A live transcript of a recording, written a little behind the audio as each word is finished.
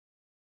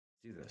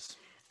Do this.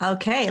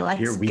 Okay, let's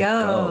Here we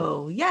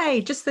go.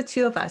 Yay, just the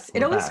two of us.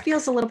 It always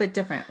feels a little bit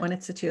different when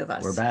it's the two of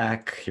us. We're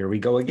back. Here we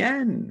go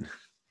again.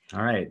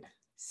 All right.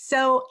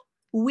 So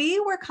we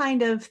were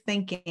kind of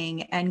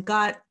thinking and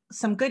got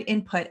some good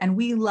input, and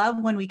we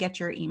love when we get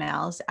your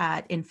emails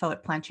at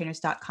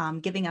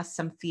info@planttrainers.com giving us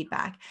some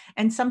feedback.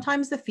 And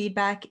sometimes the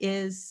feedback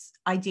is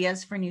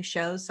ideas for new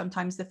shows.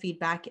 Sometimes the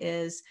feedback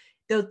is,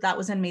 that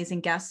was an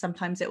amazing guest.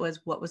 Sometimes it was,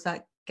 what was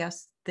that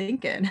guest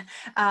thinking?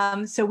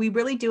 So we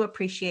really do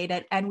appreciate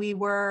it. And we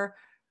were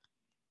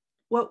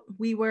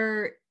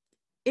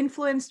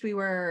influenced. We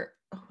were,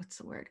 what's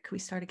the word? Can we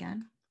start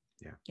again?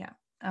 Yeah.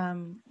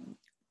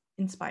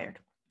 Inspired.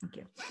 Thank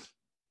you.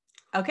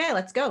 Okay,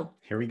 let's go.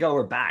 Here we go.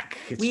 We're back.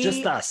 We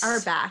just us. Are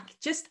back.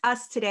 Just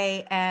us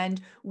today. And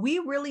we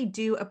really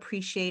do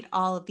appreciate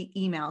all of the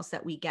emails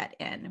that we get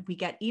in. We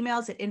get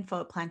emails at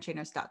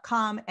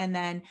info@planttrainers.com. And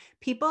then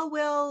people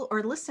will,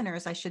 or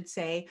listeners, I should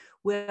say,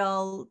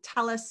 will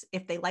tell us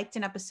if they liked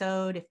an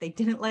episode, if they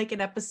didn't like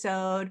an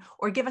episode,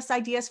 or give us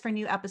ideas for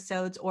new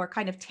episodes or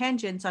kind of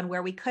tangents on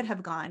where we could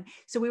have gone.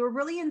 So we were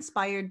really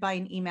inspired by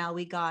an email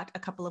we got a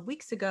couple of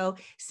weeks ago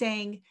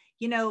saying,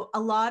 you know, a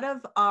lot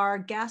of our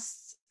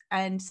guests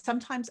and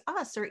sometimes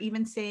us are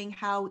even saying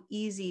how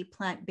easy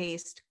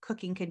plant-based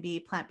cooking can be,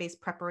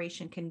 plant-based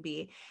preparation can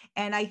be.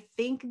 And I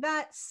think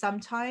that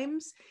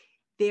sometimes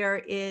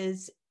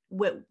there's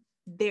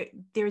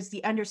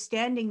the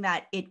understanding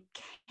that it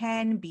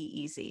can be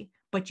easy,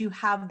 but you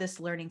have this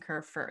learning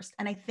curve first.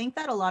 And I think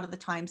that a lot of the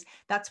times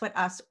that's what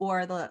us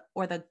or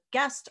the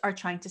guests are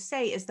trying to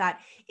say, is that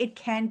it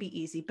can be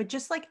easy, but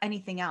just like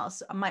anything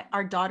else,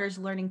 our daughter's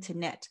learning to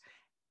knit.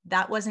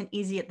 That wasn't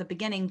easy at the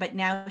beginning, but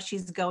now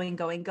she's going,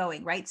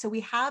 right? So we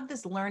have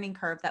this learning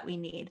curve that we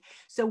need.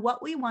 So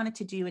what we wanted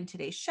to do in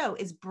today's show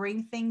is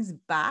bring things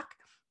back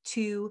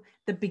to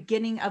the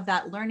beginning of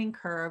that learning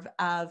curve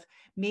of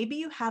maybe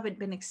you haven't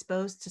been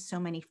exposed to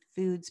so many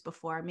foods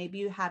before. Maybe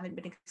you haven't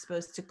been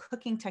exposed to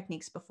cooking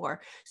techniques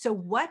before. So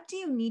what do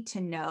you need to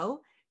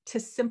know to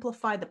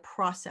simplify the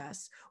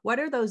process? What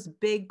are those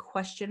big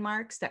question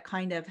marks that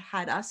kind of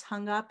had us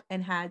hung up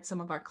and had some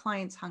of our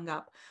clients hung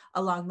up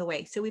along the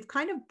way? So we've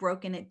kind of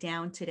broken it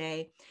down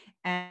today,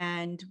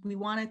 and we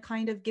want to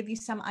kind of give you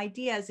some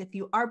ideas if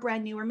you are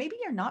brand new, or maybe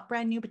you're not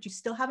brand new, but you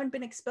still haven't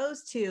been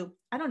exposed to,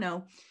 I don't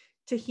know,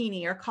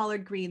 tahini or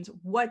collard greens.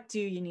 What do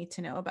you need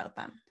to know about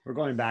them? We're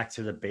going back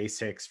to the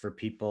basics for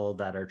people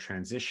that are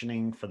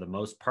transitioning for the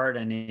most part.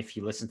 And if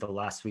you listen to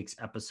last week's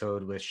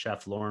episode with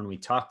Chef Lauren, we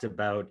talked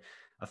about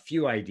a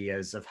few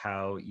ideas of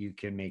how you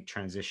can make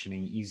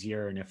transitioning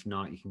easier. And if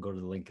not, you can go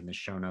to the link in the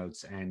show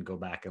notes and go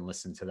back and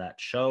listen to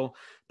that show.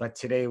 But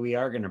today we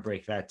are going to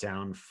break that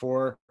down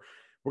we're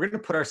going to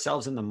put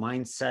ourselves in the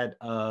mindset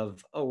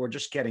of, oh, we're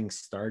just getting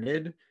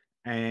started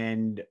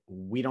and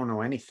we don't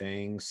know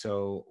anything.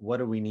 So what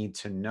do we need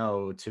to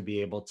know to be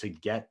able to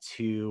get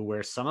to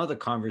where some of the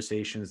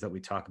conversations that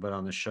we talk about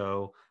on the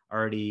show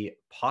already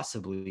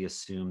possibly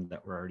assume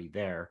that we're already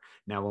there.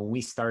 Now, when we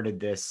started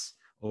this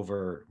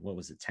over,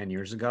 10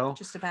 years ago?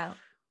 Just about.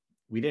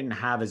 We didn't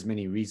have as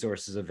many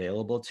resources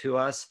available to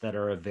us that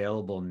are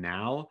available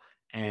now.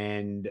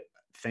 And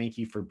thank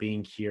you for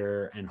being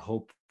here. And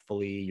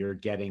hopefully you're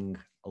getting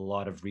a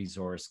lot of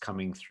resource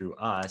coming through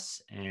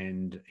us.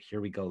 And here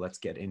we go. Let's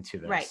get into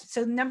this. Right.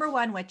 So number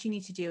one, what you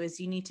need to do is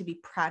you need to be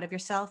proud of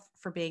yourself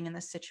for being in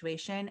this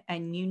situation.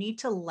 And you need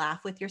to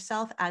laugh with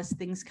yourself as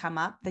things come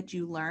up that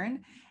you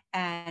learn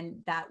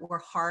and that were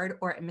hard,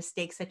 or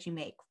mistakes that you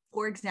make.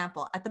 For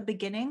example, at the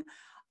beginning,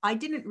 I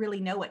didn't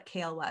really know what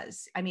kale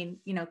was. I mean,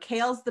 you know,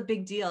 kale's the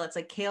big deal. It's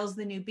like kale's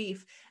the new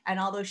beef. And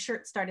all those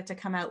shirts started to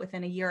come out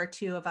within a year or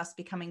two of us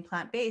becoming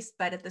plant-based.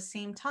 But at the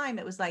same time,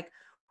 it was like,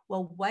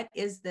 well, what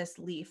is this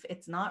leaf?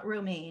 It's not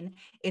romaine.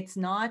 It's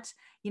not,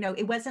 you know,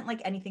 it wasn't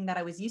like anything that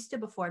I was used to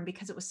before. And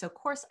because it was so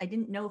coarse, I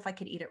didn't know if I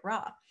could eat it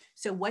raw.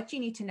 So what you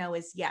need to know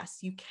is, yes,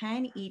 you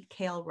can eat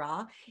kale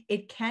raw.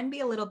 It can be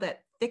a little bit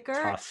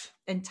thicker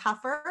and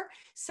tougher.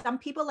 Some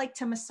people like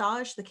to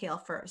massage the kale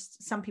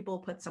first. Some people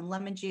put some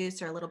lemon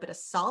juice or a little bit of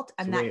salt.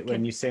 And so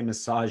when you say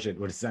massage it,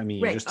 what does that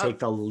mean? Right. You just take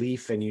the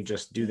leaf and you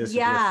just do this with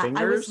your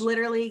fingers? I was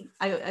literally,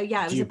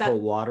 Do you put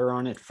water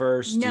on it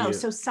first? No.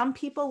 So some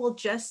people will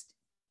just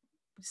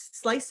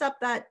slice up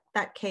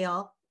that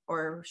kale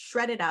or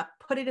shred it up,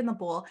 put it in the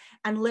bowl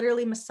and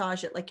literally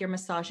massage it like you're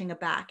massaging a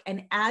back.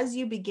 And as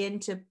you begin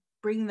to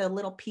bring the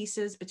little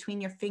pieces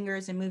between your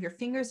fingers and move your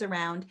fingers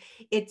around,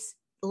 it's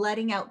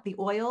letting out the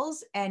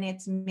oils and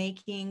it's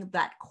making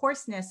that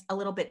coarseness a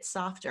little bit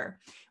softer.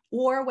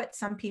 Or what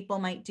some people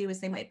might do is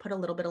they might put a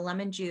little bit of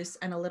lemon juice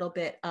and a little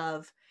bit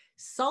of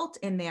salt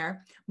in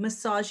there,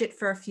 massage it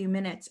for a few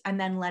minutes, and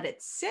then let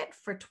it sit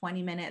for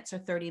 20 minutes or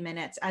 30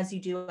 minutes as you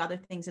do other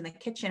things in the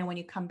kitchen. And when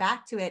you come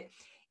back to it,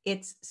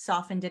 it's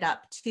softened it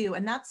up too.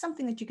 And that's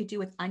something that you could do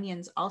with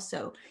onions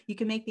also. You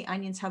can make the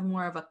onions have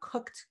more of a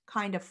cooked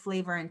kind of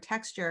flavor and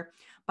texture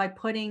by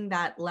putting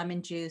that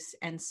lemon juice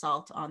and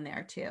salt on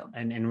there too.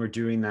 And we're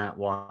doing that,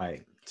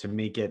 why? To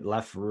make it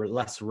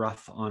less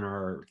rough on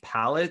our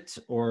palate,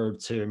 or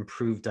to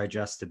improve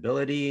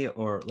digestibility,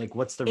 or like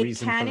what's the It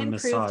reason for can the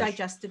improve massage?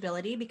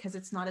 digestibility because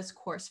it's not as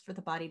coarse for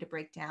the body to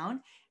break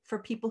down. For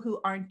people who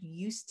aren't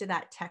used to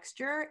that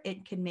texture,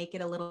 it can make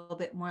it a little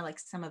bit more like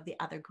some of the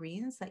other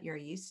greens that you're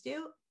used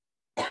to.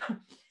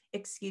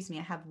 Excuse me,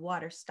 I have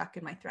water stuck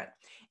in my throat.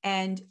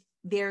 And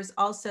there's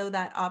also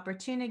that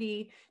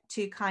opportunity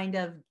to kind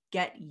of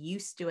get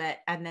used to it,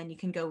 and then you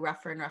can go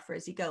rougher and rougher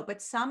as you go.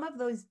 But some of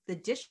the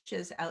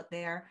dishes out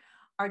there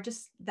are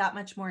just that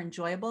much more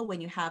enjoyable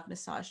when you have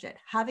massaged it.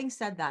 Having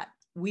said that,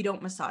 we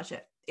don't massage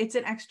it. It's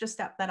an extra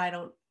step that I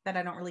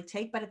don't really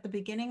take, but at the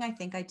beginning I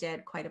think I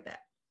did quite a bit.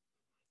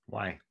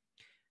 Why?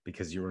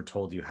 Because you were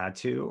told you had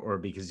to, or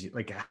because you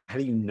like, how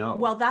do you know?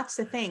 Well, that's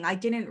the thing. I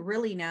didn't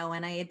really know,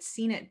 and I had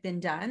seen it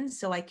been done.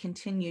 So I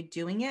continued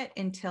doing it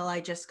until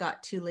I just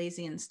got too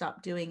lazy and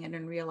stopped doing it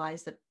and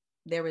realized that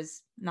there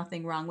was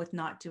nothing wrong with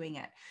not doing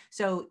it.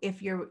 So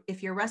if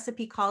your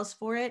recipe calls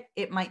for it,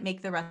 it might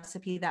make the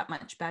recipe that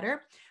much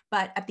better.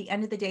 But at the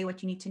end of the day,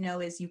 what you need to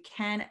know is you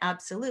can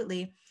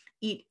absolutely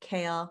eat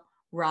kale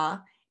raw,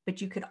 but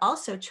you could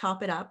also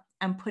chop it up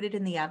and put it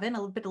in the oven,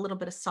 a little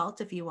bit of salt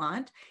if you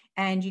want,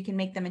 and you can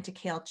make them into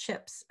kale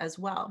chips as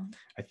well.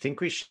 I think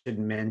we should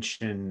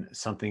mention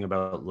something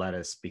about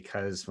lettuce,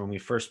 because when we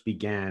first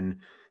began,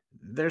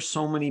 there's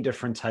so many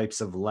different types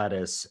of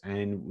lettuce,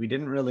 and we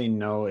didn't really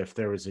know if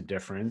there was a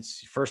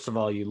difference. First of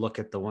all, you look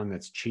at the one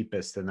that's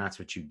cheapest and that's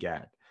what you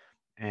get.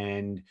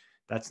 And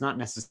that's not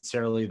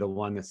necessarily the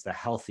one that's the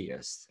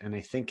healthiest. And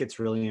I think it's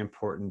really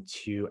important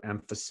to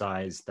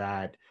emphasize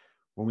that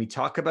when we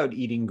talk about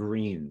eating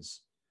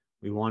greens,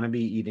 we want to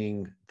be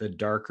eating the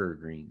darker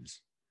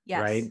greens,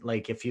 Yes. right?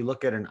 Like if you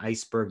look at an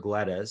iceberg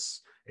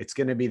lettuce, it's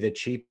going to be the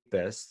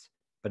cheapest,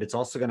 but it's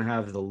also going to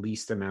have the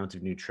least amount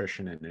of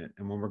nutrition in it.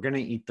 And when we're going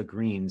to eat the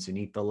greens and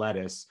eat the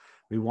lettuce,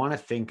 we want to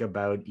think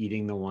about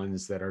eating the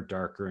ones that are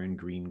darker in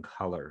green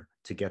color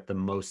to get the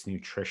most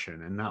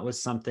nutrition. And that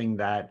was something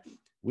that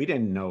we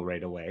didn't know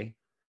right away.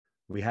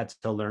 We had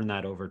to learn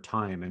that over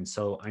time. And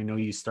so I know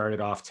you started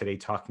off today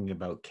talking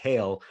about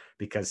kale,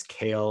 because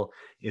kale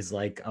is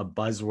like a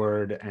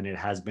buzzword and it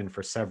has been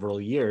for several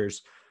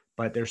years,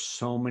 but there's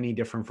so many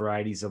different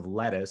varieties of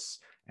lettuce,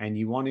 and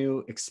you want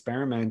to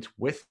experiment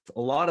with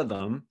a lot of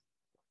them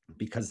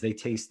because they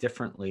taste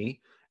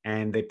differently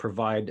and they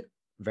provide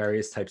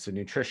various types of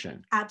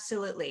nutrition.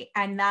 Absolutely.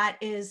 And that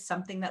is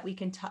something that we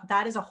can talk,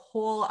 that is a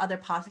whole other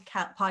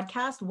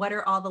podcast. What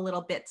are all the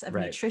little bits of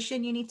Right.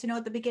 nutrition you need to know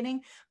at the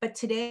beginning? But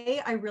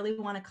today I really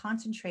want to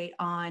concentrate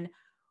on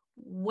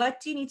what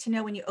do you need to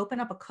know when you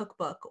open up a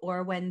cookbook,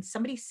 or when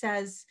somebody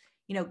says,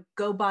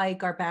 go buy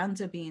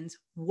garbanzo beans.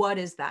 What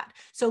is that?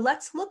 So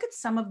let's look at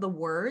some of the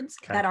words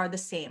that are the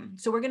same.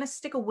 So we're going to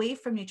stick away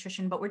from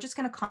nutrition, but we're just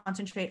going to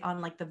concentrate on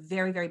like the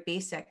very, very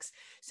basics.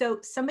 So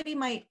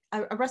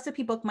a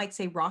recipe book might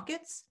say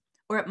rockets,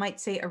 or it might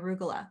say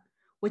arugula.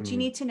 What you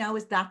need to know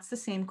is that's the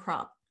same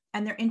crop,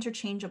 and they're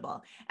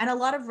interchangeable. And a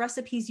lot of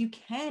recipes, you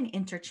can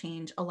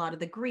interchange a lot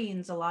of the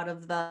greens, a lot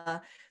of the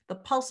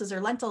pulses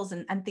or lentils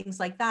and things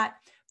like that.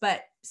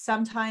 But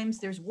sometimes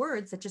there's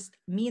words that just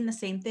mean the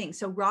same thing.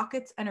 So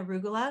rockets and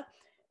arugula,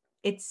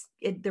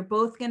 they're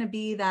both going to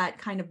be that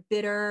kind of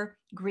bitter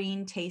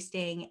green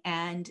tasting.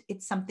 And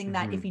it's something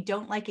that if you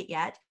don't like it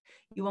yet,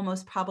 you will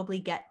most probably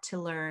get to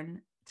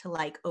learn to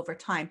like over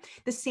time.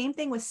 The same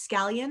thing with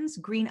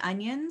scallions, green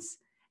onions,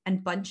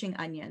 and bunching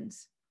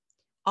onions.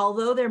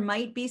 Although there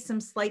might be some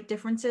slight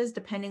differences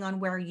depending on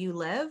where you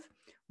live,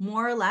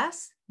 more or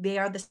less, they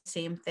are the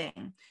same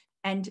thing.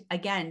 And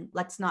again,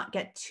 let's not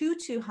get too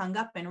hung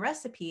up in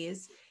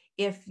recipes.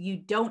 If you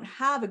don't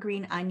have a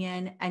green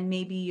onion and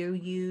maybe you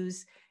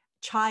use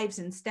chives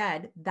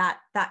instead,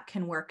 that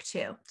can work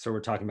too. So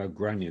we're talking about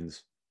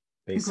grunions,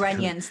 basically.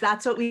 Grunions,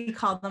 that's what we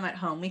call them at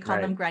home. We call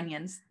them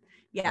grunions.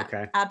 Yeah,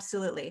 okay.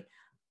 Absolutely.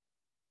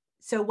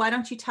 So why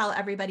don't you tell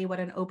everybody what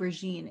an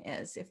aubergine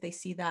is if they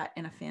see that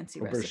in a fancy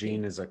recipe?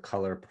 Aubergine is a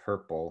color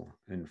purple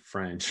in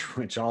French,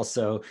 which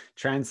also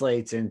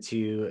translates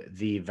into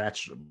the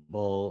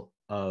vegetable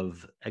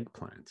of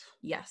eggplant.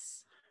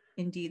 Yes,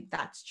 indeed,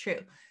 that's true.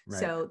 Right.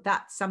 So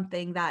that's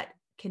something that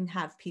can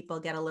have people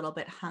get a little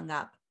bit hung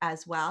up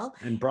as well.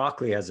 And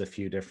broccoli has a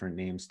few different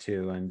names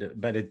too,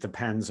 but it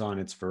depends on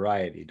its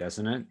variety,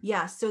 doesn't it?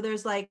 Yeah, so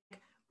there's like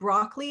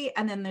broccoli,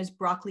 and then there's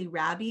broccoli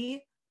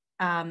rabi.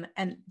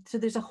 And so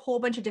there's a whole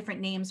bunch of different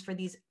names for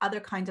these other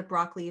kinds of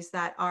broccolis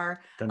that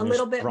are a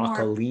little bit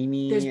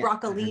broccolini, more. There's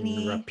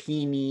broccolini,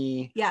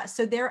 rapini. Yeah,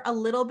 so they're a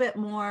little bit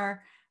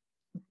more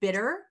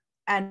bitter,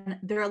 and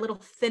they're a little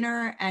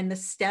thinner, and the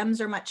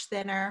stems are much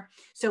thinner.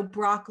 So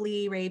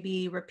broccoli,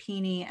 rabi,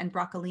 rapini, and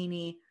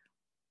broccolini,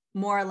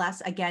 more or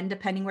less, again,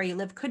 depending where you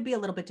live, could be a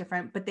little bit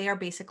different, but they are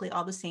basically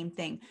all the same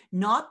thing.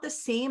 Not the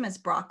same as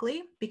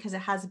broccoli, because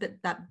it has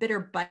that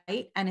bitter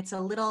bite, and it's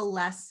a little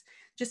less,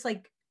 just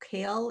like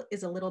kale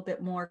is a little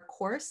bit more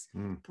coarse.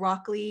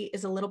 Broccoli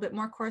is a little bit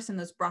more coarse, and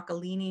those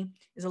broccolini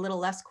is a little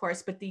less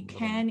coarse, but you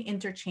can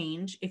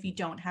interchange if you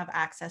don't have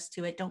access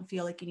to it. Don't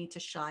feel like you need to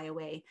shy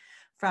away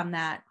from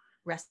that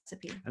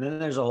recipe. And then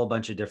there's a whole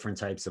bunch of different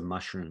types of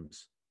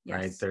mushrooms,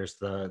 right? Yes. There's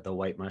the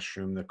white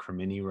mushroom, the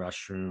cremini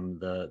mushroom,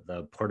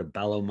 the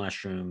portobello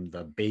mushroom,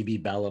 the baby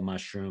bella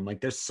mushroom.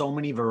 Like there's so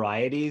many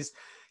varieties.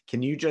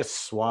 Can you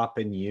just swap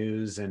and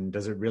use? And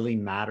does it really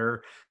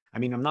matter? I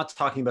mean, I'm not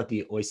talking about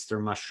the oyster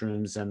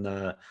mushrooms and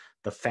the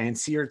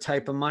fancier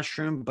type of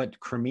mushroom, but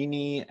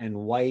cremini and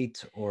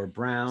white or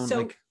brown, So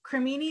like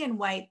cremini and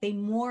white, they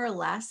more or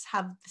less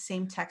have the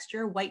same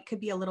texture. White could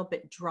be a little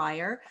bit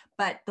drier,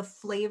 but the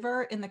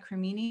flavor in the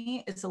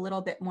cremini is a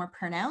little bit more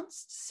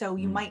pronounced. So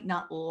you might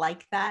not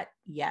like that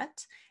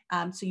yet.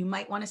 So you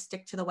might want to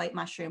stick to the white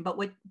mushroom. But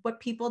what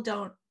people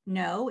don't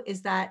know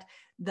is that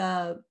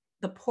the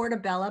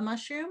portobello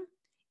mushroom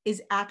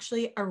is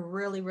actually a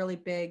really, really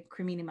big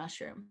cremini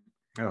mushroom.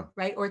 oh,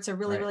 right? Or it's a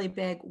really, right. really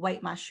big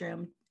white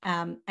mushroom.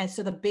 And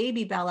so the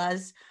baby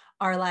bellas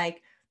are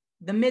like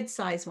the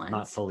mid-size ones,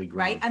 Not fully grown.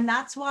 right? And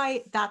that's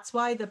why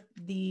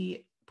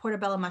the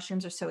portobello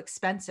mushrooms are so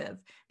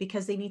expensive,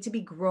 because they need to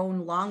be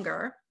grown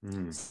longer.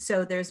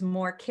 So there's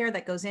more care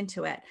that goes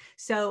into it.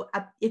 So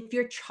if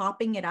you're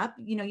chopping it up,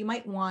 you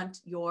might want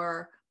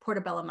your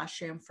portobello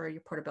mushroom for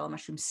your portobello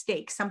mushroom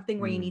steak,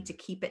 something where you need to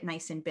keep it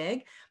nice and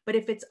big. But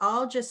if it's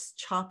all just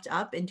chopped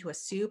up into a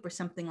soup or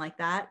something like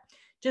that,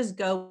 just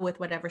go with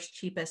whatever's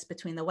cheapest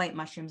between the white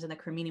mushrooms and the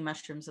cremini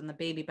mushrooms and the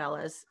baby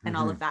bellas and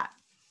all of that.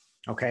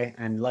 Okay,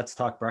 and let's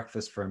talk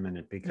breakfast for a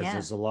minute, because Yeah.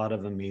 there's a lot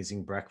of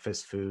amazing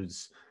breakfast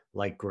foods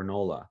like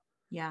granola.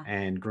 Yeah.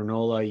 And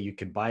granola, you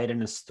could buy it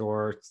in a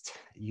store. It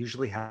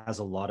usually has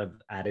a lot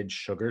of added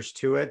sugars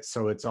to it,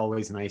 so it's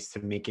always nice to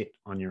make it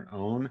on your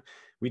own.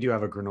 We do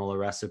have a granola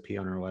recipe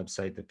on our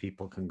website that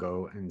people can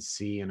go and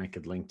see, and I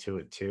could link to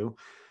it too.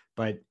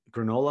 But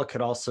granola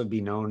could also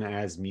be known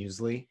as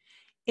muesli.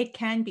 It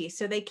can be.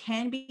 So they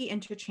can be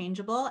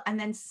interchangeable. And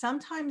then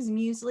sometimes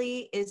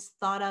muesli is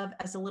thought of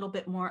as a little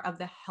bit more of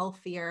the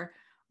healthier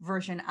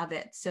version of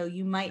it. So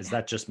you might. Is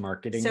that just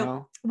marketing So,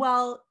 though?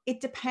 well, it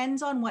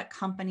depends on what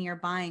company you're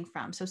buying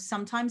from. So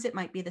sometimes it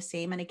might be the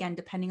same. And again,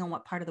 depending on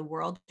what part of the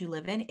world you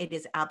live in, it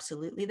is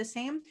absolutely the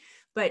same.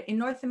 But in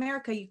North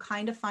America, you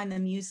kind of find the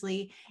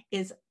muesli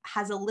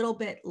has a little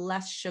bit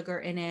less sugar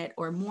in it,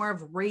 or more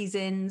of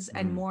raisins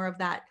and more of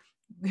that.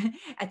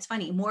 It's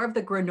funny, more of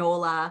the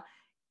granola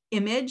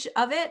image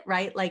of it,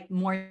 right? Like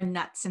more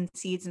nuts and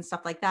seeds and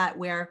stuff like that,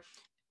 where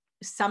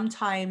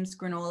sometimes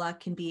granola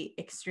can be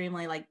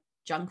extremely like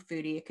junk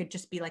foody. It could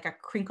just be like a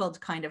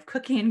crinkled kind of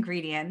cookie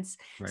ingredients.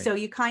 Right. So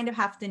you kind of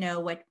have to know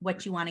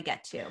what you want to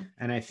get to.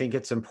 And I think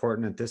it's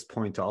important at this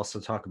point to also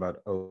talk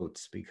about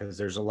oats, because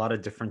there's a lot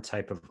of different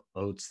type of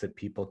oats that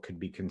people could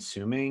be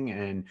consuming.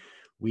 And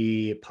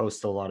we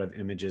post a lot of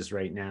images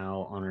right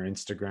now on our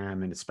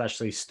Instagram, and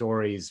especially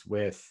stories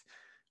with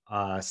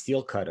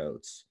steel cut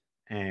oats.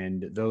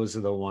 And those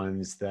are the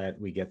ones that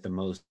we get the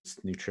most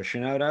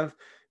nutrition out of.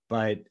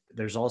 But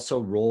there's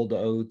also rolled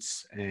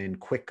oats and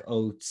quick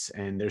oats,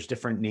 and there's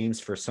different names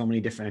for so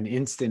many different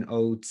instant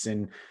oats,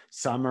 and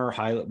some are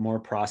more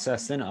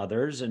processed than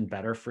others and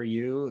better for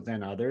you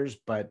than others.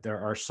 But there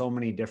are so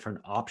many different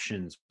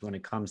options when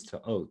it comes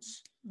to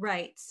oats.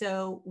 Right.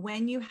 So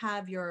when you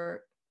have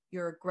your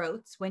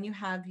groats, when you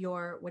have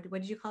your what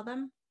did you call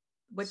them?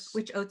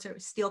 Which oats are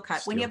steel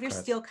cut? When you have your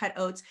steel cut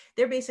oats,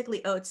 they're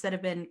basically oats that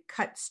have been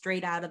cut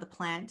straight out of the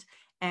plant,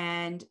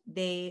 and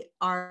they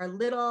are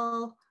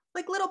little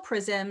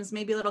prisms,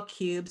 maybe little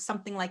cubes,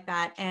 something like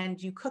that.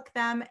 And you cook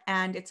them,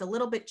 and it's a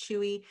little bit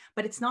chewy,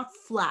 but it's not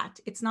flat.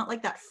 It's not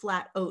like that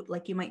flat oat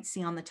like you might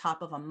see on the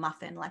top of a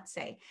muffin, let's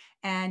say.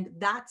 And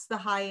that's the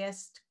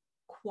highest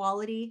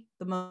quality,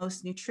 the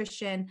most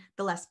nutrition,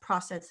 the less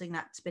processing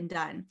that's been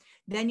done.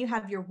 Then you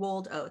have your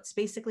rolled oats.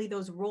 Basically,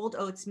 those rolled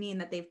oats mean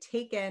that they've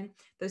taken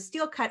those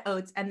steel cut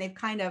oats and they've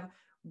kind of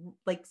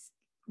like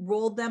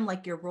rolled them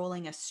like you're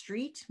rolling a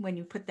street when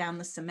you put down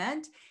the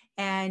cement,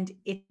 and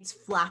it's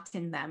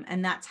flattened them.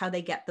 And that's how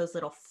they get those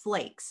little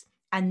flakes.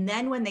 And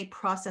then when they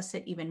process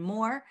it even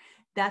more,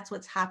 that's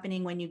what's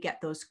happening when you get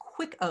those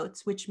quick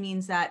oats, which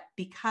means that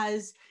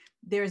because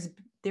there's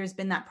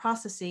been that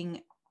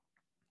processing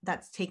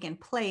that's taken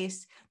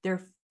place,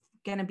 they're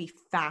going to be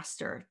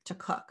faster to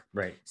cook.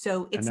 Right.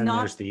 So it's and then not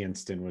there's the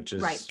instant, which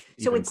is right.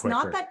 So it's quicker.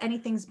 not that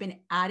anything's been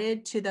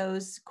added to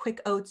those quick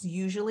oats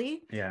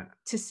usually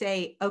to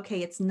say,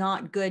 okay, it's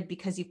not good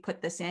because you've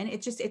put this in.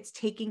 It's just, it's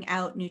taking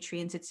out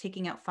nutrients, it's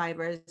taking out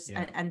fibers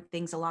and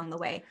things along the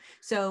way.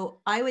 So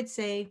I would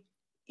say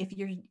if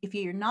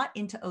you're not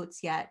into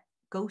oats yet,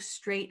 go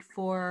straight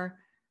for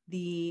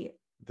the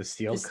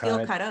steel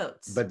cut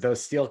oats. But those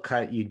steel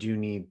cut, you do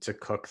need to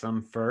cook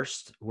them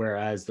first.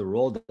 Whereas the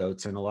rolled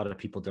oats, and a lot of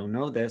people don't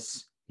know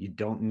this, you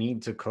don't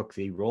need to cook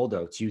the rolled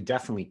oats. You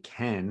definitely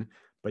can,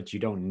 but you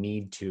don't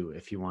need to.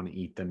 If you want to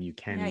eat them, you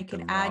can eat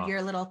them raw. You could add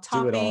your little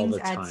toppings,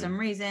 add some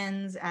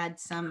raisins, add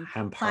some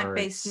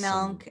plant-based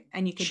milk,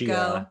 and you could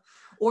go,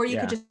 or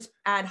you could just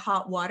add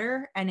hot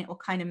water and it will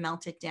kind of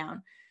melt it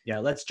down. Yeah,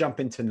 let's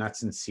jump into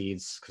nuts and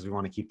seeds because we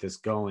want to keep this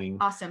going.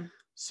 Awesome.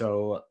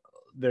 So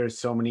there's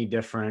so many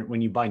different,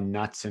 when you buy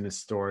nuts in a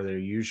store, they're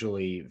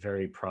usually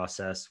very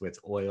processed with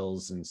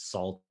oils and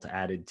salt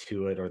added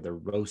to it, or they're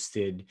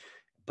roasted.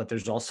 But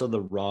there's also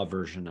the raw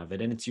version of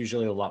it, and it's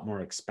usually a lot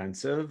more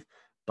expensive,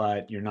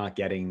 but you're not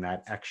getting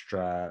that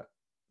extra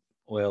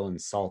oil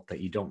and salt that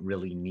you don't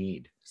really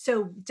need.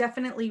 So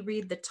definitely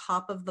read the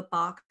top of the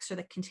box or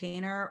the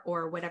container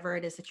or whatever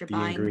it is that you're The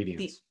buying.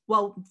 ingredients.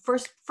 Well,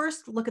 first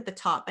look at the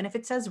top. And if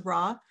it says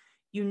raw,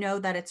 you know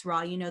that it's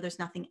raw, you know there's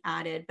nothing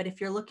added. But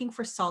if you're looking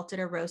for salted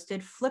or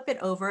roasted, flip it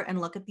over and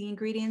look at the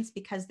ingredients,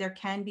 because there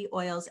can be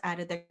oils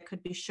added, there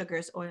could be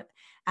sugars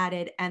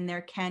added, and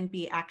there can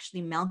be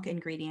actually milk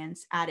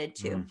ingredients added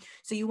too.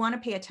 So you want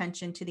to pay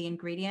attention to the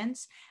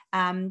ingredients.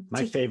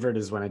 My favorite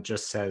is when it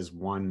just says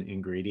one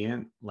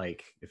ingredient,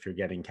 like if you're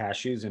getting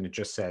cashews and it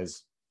just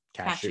says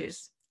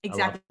cashews.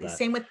 Exactly.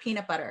 Same with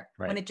peanut butter.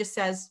 Right. When it just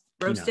says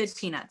roasted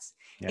peanuts.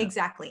 Yeah.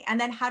 Exactly.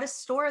 And then how to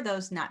store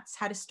those nuts,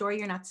 how to store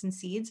your nuts and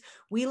seeds.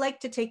 We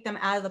like to take them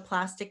out of the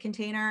plastic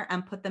container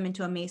and put them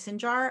into a mason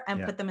jar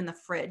and put them in the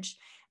fridge.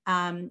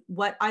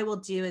 What I will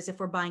do is, if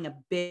we're buying a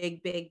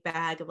big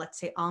bag of, let's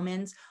say,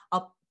 almonds,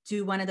 I'll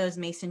do one of those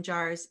mason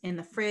jars in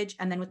the fridge.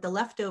 And then with the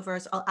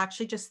leftovers, I'll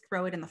actually just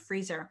throw it in the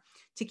freezer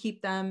to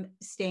keep them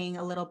staying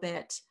a little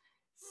bit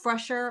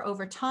fresher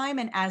over time.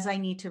 And as I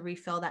need to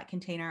refill that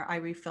container, I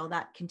refill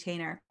that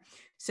container.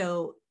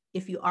 So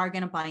if you are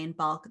going to buy in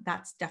bulk,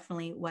 that's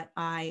definitely what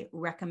I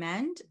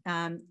recommend.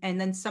 And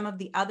then some of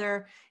the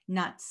other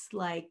nuts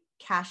like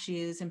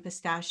cashews and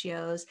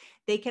pistachios,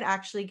 they could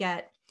actually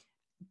get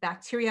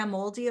bacteria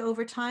moldy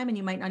over time, and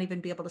you might not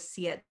even be able to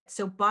see it.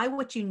 So buy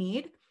what you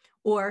need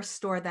or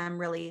store them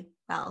really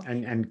well.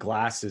 And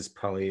glass is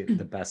probably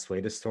the best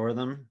way to store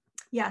them.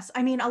 Yes.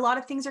 I mean, a lot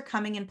of things are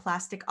coming in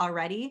plastic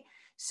already.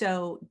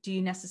 So do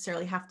you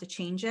necessarily have to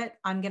change it?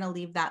 I'm going to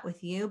leave that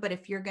with you. But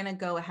if you're going to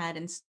go ahead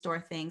and store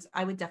things,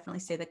 I would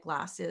definitely say that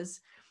glass is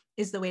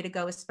the way to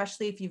go,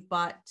 especially if you've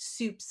bought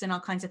soups and all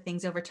kinds of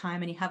things over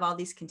time and you have all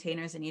these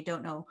containers and you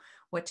don't know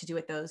what to do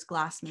with those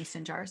glass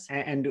mason jars.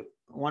 And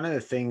one of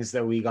the things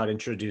that we got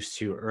introduced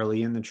to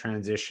early in the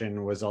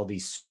transition was all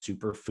these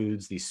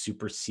superfoods, these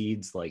super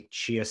seeds like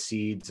chia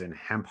seeds and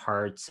hemp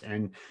hearts.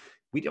 And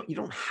you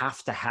don't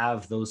have to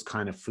have those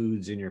kind of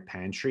foods in your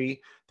pantry.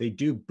 They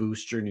do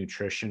boost your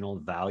nutritional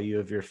value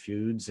of your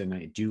foods, and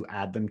I do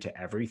add them to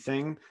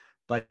everything,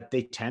 but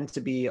they tend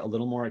to be a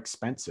little more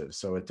expensive.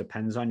 So it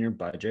depends on your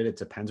budget. It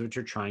depends what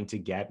you're trying to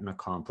get and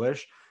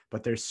accomplish.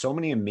 But there's so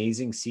many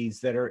amazing seeds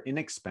that are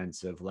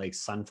inexpensive, like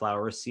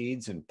sunflower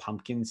seeds and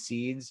pumpkin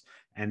seeds,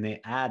 and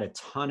they add a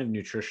ton of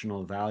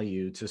nutritional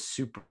value to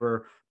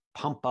super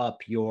pump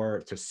up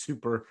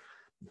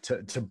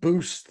to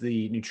boost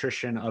the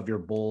nutrition of your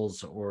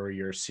bowls or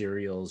your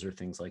cereals or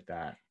things like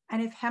that.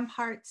 And if hemp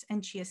hearts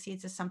and chia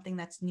seeds is something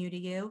that's new to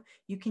you,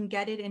 you can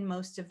get it in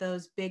most of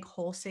those big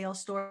wholesale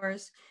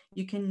stores.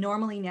 You can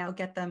normally now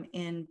get them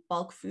in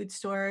bulk food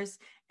stores,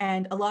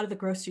 and a lot of the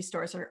grocery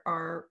stores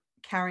are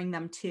carrying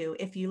them too.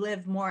 If you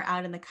live more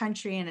out in the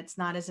country and it's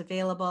not as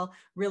available,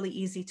 really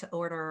easy to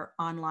order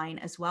online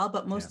as well.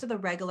 But most of the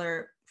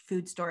regular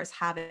food stores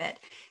have it.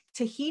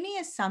 Tahini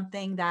is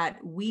something that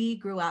we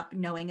grew up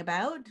knowing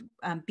about.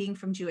 Being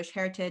from Jewish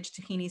heritage,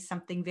 tahini is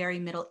something very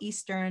Middle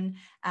Eastern.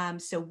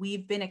 So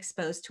we've been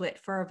exposed to it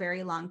for a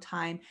very long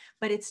time,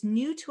 but it's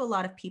new to a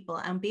lot of people.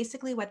 And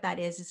basically what that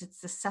is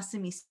it's the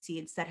sesame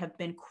seeds that have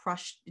been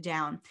crushed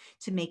down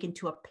to make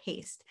into a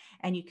paste.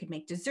 And you could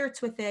make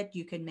desserts with it.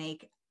 You could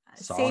make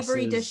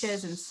savory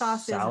dishes and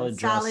sauces and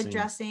salad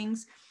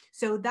dressings.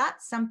 So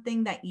that's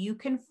something that you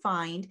can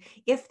find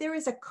if there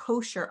is a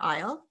kosher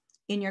aisle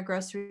in your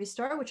grocery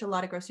store, which a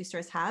lot of grocery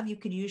stores have. You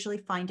could usually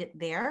find it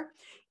there.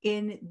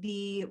 In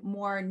the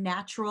more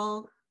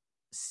natural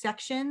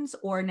sections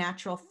or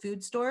natural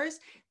food stores,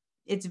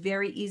 it's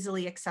very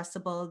easily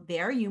accessible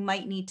there. You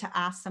might need to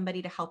ask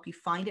somebody to help you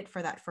find it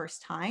for that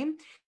first time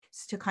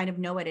to kind of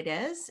know what it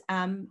is.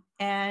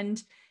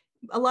 And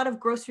a lot of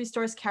grocery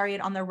stores carry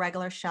it on their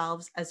regular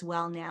shelves as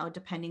well now,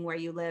 depending where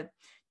you live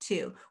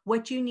too.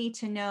 What you need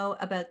to know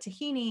about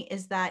tahini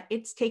is that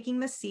it's taking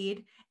the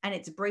seed and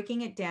it's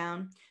breaking it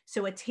down.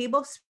 So a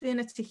tablespoon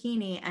of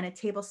tahini and a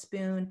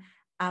tablespoon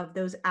of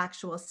those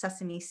actual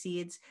sesame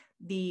seeds,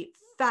 the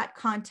fat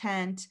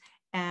content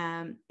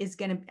is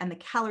going to, and the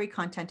calorie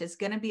content is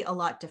going to be a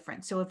lot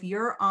different. So if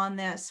you're on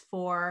this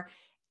for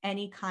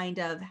any kind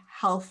of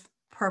health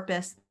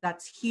purpose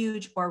that's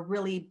huge or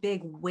really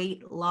big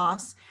weight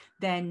loss,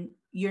 then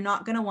you're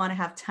not going to want to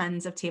have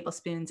tons of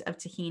tablespoons of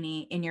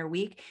tahini in your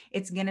week.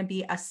 It's going to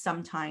be a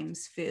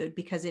sometimes food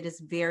because it is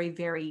very,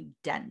 very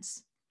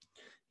dense.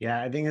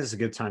 Yeah, I think this is a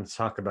good time to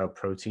talk about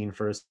protein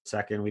for a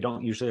second. We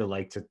don't usually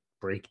like to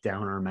break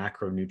down our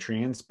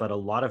macronutrients, but a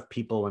lot of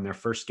people, when they're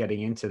first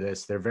getting into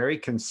this, they're very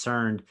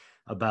concerned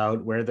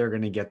about where they're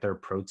going to get their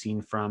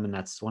protein from. And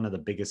that's one of the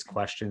biggest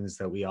questions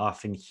that we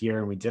often hear.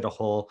 And we did a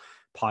whole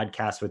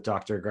podcast with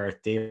Dr.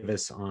 Garth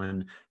Davis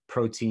on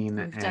protein.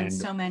 We've done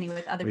so many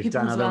with other people. We've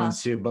done as other well.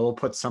 ones too, but we'll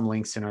put some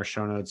links in our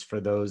show notes for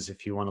those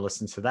if you want to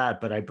listen to that.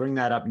 But I bring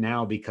that up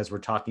now because we're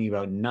talking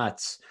about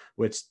nuts,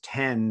 which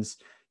tends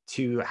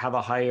to have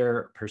a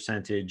higher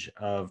percentage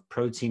of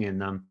protein in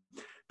them.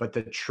 But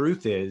the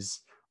truth is,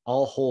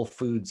 all whole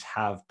foods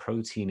have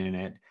protein in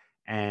it.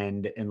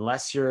 And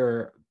unless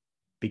you're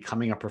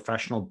becoming a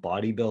professional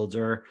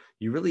bodybuilder,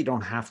 you really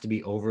don't have to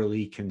be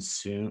overly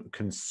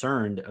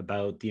concerned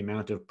about the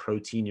amount of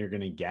protein you're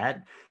going to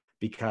get,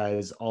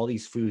 because all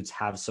these foods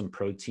have some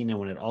protein. And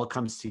when it all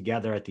comes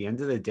together at the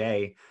end of the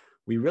day,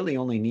 we really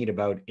only need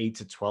about 8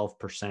 to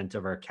 12%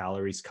 of our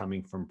calories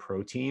coming from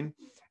protein.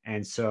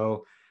 And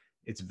so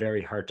it's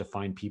very hard to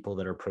find people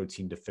that are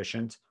protein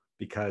deficient,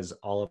 because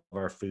all of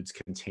our foods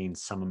contain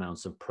some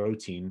amounts of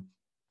protein.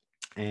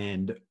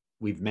 And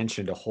we've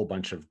mentioned a whole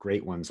bunch of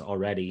great ones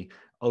already.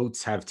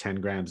 Oats have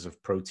 10 grams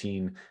of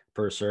protein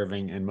per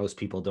serving, and most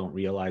people don't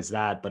realize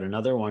that. But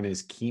another one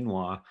is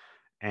quinoa.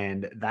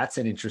 And that's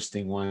an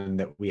interesting one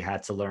that we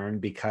had to learn,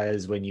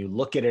 because when you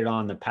look at it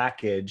on the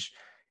package,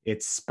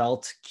 it's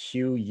spelt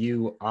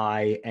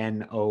Quinoa.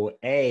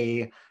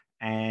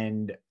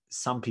 And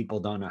some people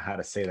don't know how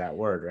to say that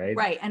word, right?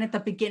 Right. And at the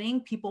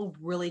beginning, people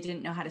really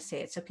didn't know how to say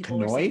it. So people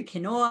were Kanoi? saying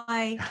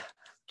quinoa,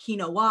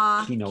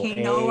 quinoa, Quinoa.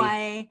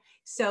 quinoa.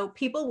 So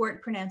people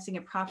weren't pronouncing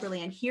it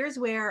properly. And here's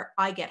where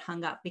I get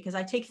hung up, because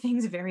I take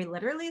things very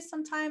literally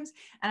sometimes.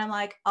 And I'm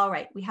like, all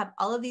right, we have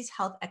all of these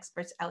health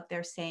experts out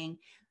there saying,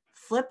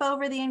 flip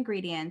over the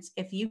ingredients.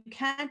 If you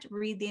can't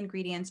read the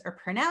ingredients or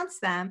pronounce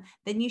them,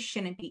 then you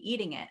shouldn't be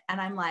eating it.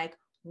 And I'm like,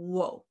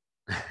 whoa,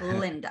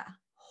 Linda,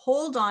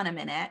 hold on a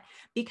minute,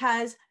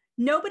 because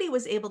nobody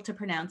was able to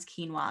pronounce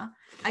quinoa.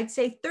 I'd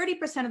say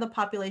 30% of the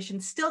population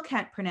still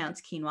can't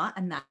pronounce quinoa,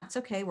 and that's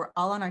okay. We're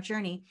all on our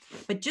journey.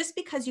 But just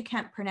because you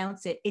can't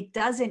pronounce it, it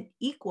doesn't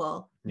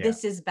equal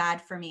this is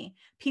bad for me.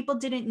 People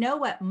didn't know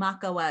what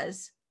maca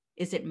was.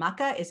 Is it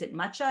maca? Is it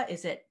matcha?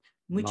 Is it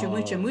mucha,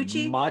 mucha,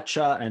 muchi?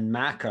 Matcha and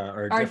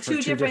maca are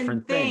two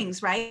different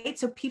things, right?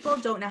 So people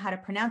don't know how to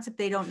pronounce it.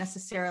 They don't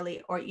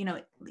necessarily, or,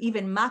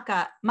 even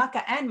maca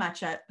and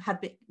matcha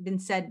have been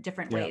said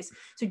different ways.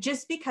 So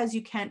just because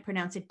you can't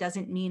pronounce it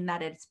doesn't mean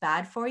that it's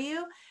bad for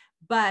you.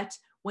 But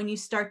when you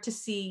start to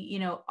see,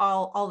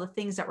 all the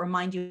things that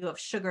remind you of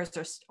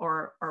sugars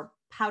or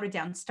powdered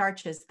down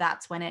starches,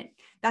 that's when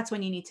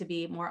you need to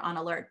be more on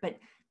alert. But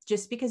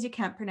just because you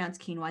can't pronounce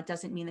quinoa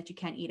doesn't mean that you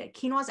can't eat it.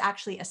 Quinoa is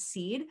actually a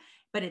seed,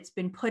 but it's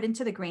been put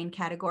into the grain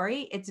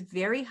category. It's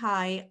very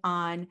high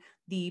on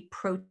the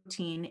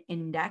protein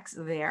index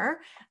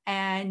there.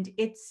 And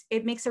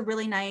it makes a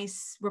really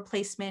nice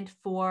replacement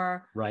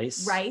for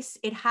rice.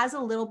 It has a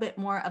little bit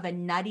more of a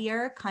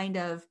nuttier kind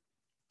of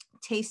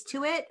taste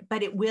to it,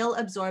 but it will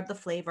absorb the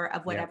flavor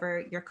of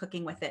whatever you're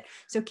cooking with it.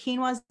 So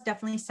quinoa is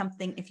definitely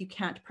something, if you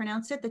can't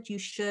pronounce it, that you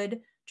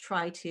should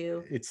try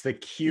to. It's the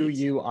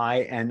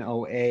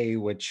Quinoa,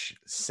 which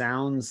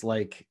sounds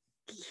like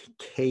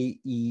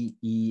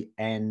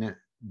Keenwah,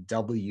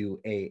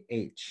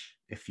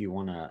 if you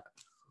want to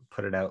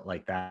put it out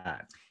like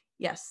that.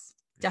 Yes,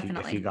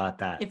 definitely. If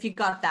you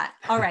got that.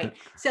 All right.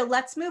 So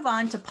let's move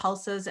on to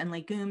pulses and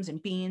legumes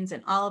and beans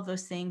and all of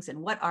those things.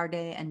 And what are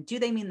they? And do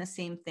they mean the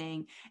same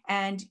thing?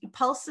 And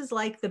pulse is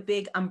like the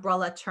big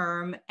umbrella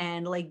term,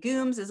 and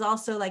legumes is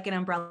also like an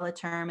umbrella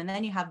term. And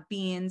then you have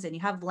beans, and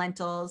you have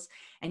lentils,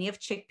 and you have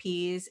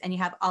chickpeas, and you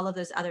have all of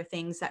those other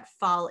things that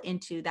fall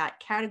into that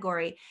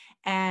category.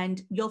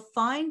 And you'll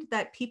find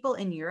that people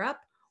in Europe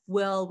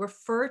will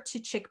refer to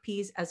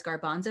chickpeas as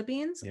garbanzo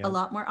beans a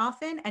lot more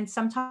often. And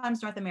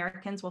sometimes North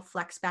Americans will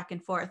flex back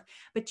and forth.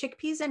 But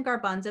chickpeas and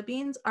garbanzo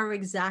beans are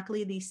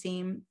exactly the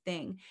same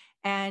thing.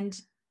 And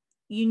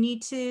you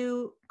need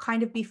to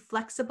kind of be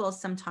flexible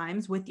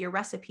sometimes with your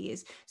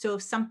recipes. So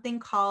if something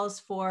calls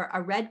for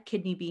a red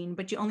kidney bean,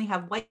 but you only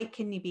have white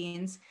kidney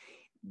beans,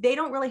 they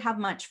don't really have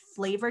much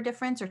flavor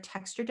difference or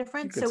texture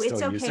difference. So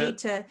it's okay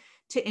to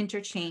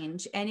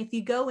interchange. And if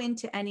you go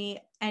into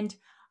and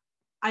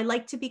I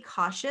like to be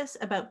cautious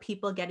about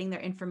people getting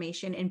their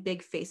information in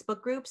big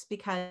Facebook groups,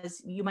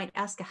 because you might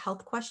ask a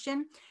health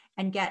question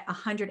and get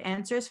 100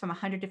 answers from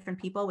 100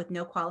 different people with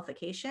no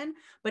qualification.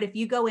 But if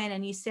you go in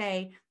and you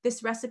say,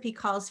 this recipe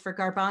calls for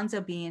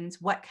garbanzo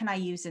beans, what can I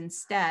use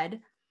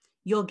instead?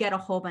 You'll get a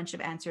whole bunch of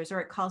answers. Or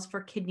it calls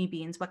for kidney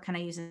beans, what can I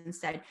use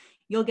instead?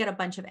 You'll get a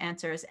bunch of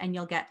answers, and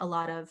you'll get a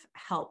lot of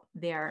help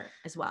there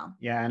as well.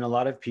 Yeah. And a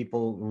lot of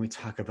people, when we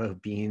talk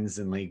about beans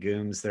and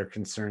legumes, they're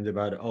concerned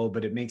about,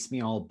 but it makes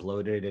me all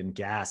bloated and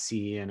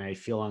gassy and I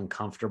feel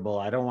uncomfortable.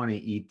 I don't want to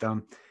eat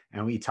them.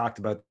 And we talked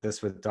about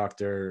this with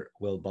Dr.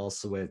 Will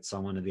Balsowitz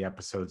on one of the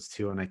episodes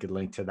too, and I could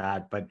link to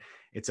that. But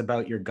it's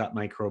about your gut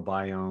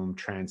microbiome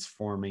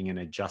transforming and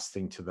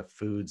adjusting to the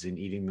foods and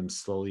eating them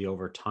slowly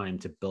over time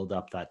to build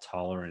up that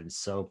tolerance.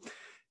 So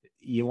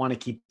you want to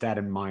keep that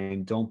in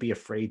mind. Don't be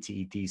afraid to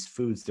eat these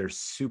foods. They're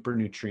super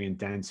nutrient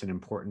dense and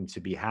important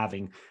to be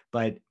having.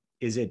 But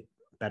is it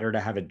better to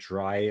have it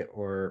dry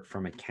or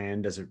from a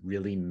can? Does it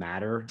really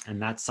matter?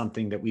 And that's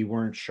something that we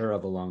weren't sure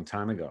of a long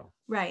time ago.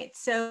 Right.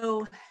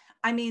 So,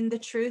 I mean, the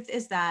truth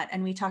is that,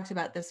 and we talked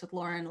about this with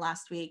Lauren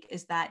last week,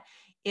 is that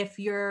if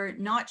you're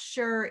not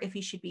sure if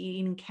you should be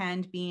eating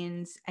canned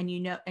beans, and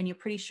you're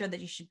pretty sure that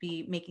you should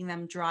be making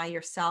them dry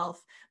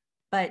yourself,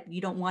 but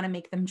you don't want to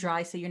make them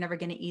dry, so you're never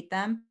going to eat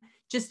them,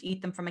 just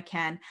eat them from a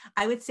can.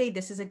 I would say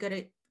this is a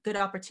good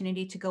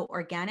opportunity to go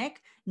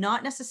organic,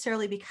 not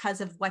necessarily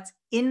because of what's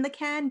in the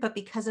can, but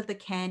because of the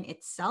can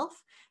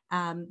itself.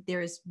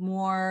 There's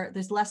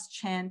less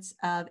chance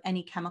of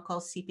any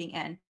chemicals seeping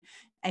in.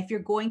 If you're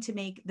going to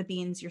make the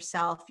beans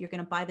yourself, you're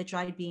going to buy the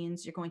dried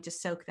beans, you're going to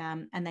soak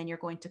them, and then you're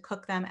going to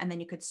cook them, and then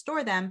you could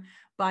store them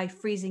by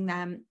freezing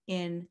them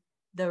in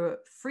the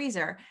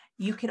freezer.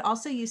 You could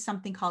also use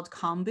something called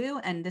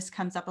kombu, and this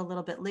comes up a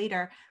little bit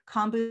later.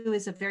 Kombu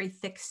is a very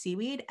thick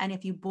seaweed, and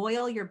if you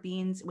boil your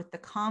beans with the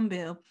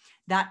kombu,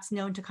 that's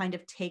known to kind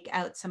of take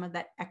out some of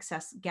that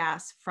excess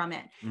gas from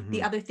it. Mm-hmm.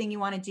 The other thing you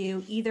want to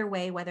do, either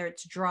way, whether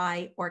it's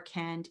dry or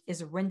canned,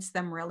 is rinse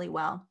them really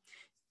well.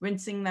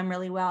 Rinsing them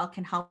really well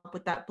can help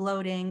with that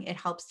bloating. It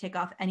helps take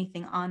off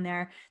anything on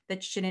there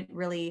that shouldn't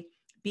really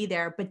be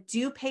there. But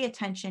do pay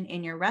attention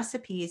in your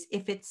recipes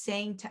if it's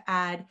saying to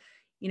add,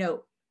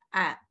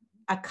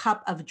 a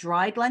cup of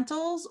dried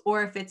lentils,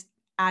 or if it's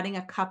adding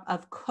a cup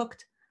of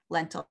cooked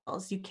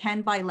lentils. You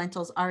can buy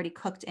lentils already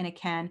cooked in a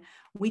can.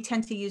 We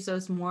tend to use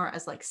those more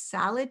as like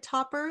salad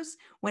toppers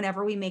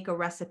whenever we make a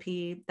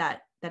recipe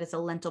that is a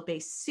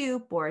lentil-based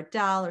soup or a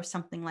dal or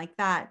something like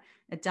that.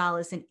 A dal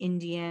is an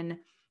Indian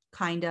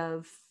kind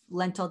of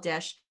lentil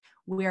dish.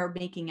 We're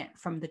making it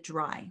from the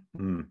dry.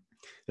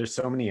 There's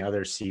so many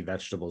other sea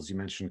vegetables. You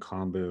mentioned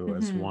kombu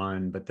as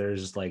one, but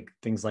there's like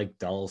things like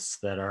dulse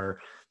that are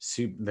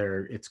soup.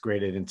 It's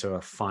grated into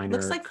a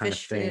finer like kind of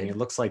thing. food. It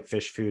looks like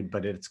fish food,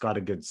 but it's got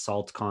a good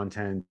salt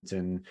content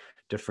and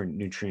different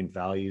nutrient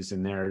values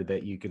in there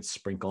that you could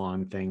sprinkle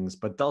on things.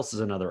 But dulse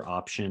is another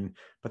option,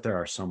 but there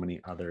are so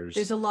many others.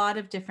 There's a lot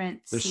of different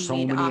There's so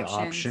many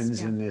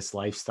options in this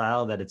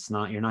lifestyle that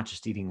you're not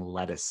just eating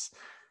lettuce.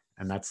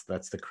 And that's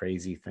the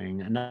crazy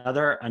thing.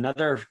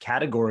 Another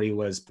category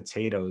was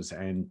potatoes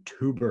and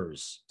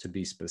tubers, to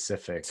be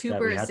specific. Tubers,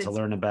 that we had to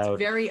learn about.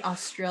 Very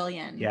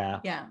Australian.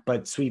 Yeah.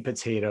 But sweet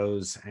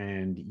potatoes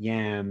and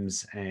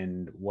yams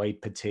and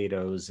white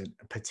potatoes and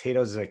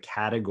potatoes as a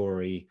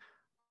category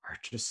are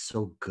just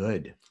so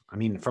good. I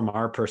mean, from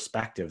our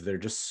perspective, they're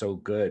just so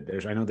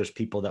good. I know there's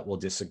people that will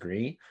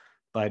disagree,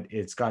 but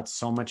it's got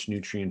so much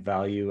nutrient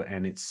value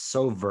and it's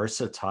so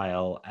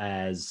versatile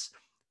as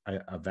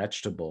a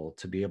vegetable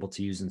to be able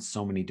to use in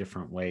so many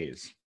different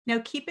ways. Now,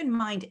 keep in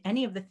mind,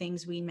 any of the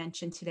things we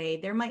mentioned today,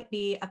 there might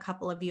be a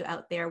couple of you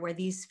out there where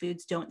these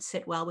foods don't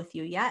sit well with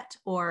you yet,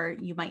 or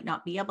you might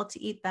not be able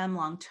to eat them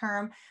long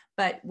term,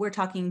 but we're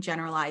talking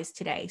generalized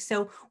today.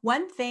 So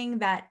one thing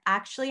that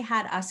actually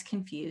had us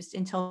confused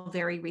until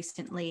very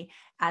recently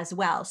as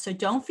well, so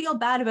don't feel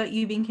bad about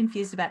you being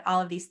confused about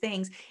all of these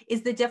things,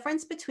 is the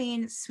difference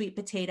between sweet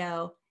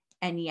potato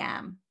and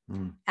yam.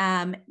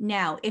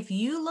 Now, if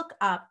you look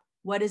up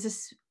what is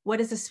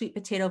a sweet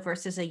potato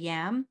versus a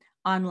yam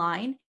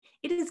online,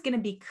 it is going to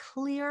be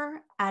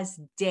clear as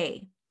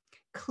day.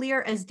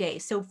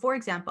 So for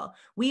example,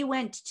 we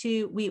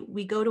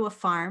go to a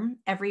farm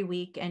every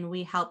week and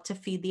we help to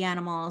feed the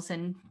animals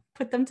and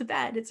put them to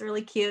bed. It's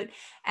really cute.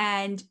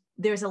 And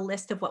there's a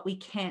list of what we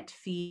can't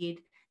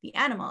feed the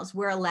animals.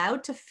 We're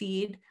allowed to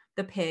feed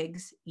the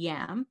pigs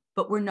yam,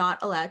 but we're not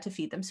allowed to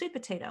feed them sweet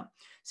potato.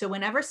 So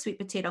whenever sweet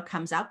potato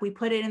comes up, we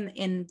put it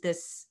in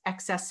this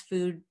excess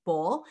food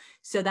bowl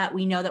so that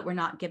we know that we're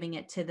not giving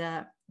it to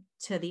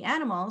the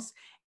animals.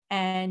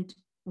 And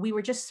we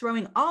were just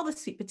throwing all the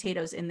sweet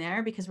potatoes in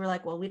there because we're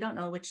like, well, we don't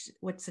know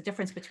what's the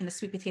difference between the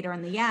sweet potato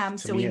and the yam.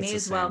 So we may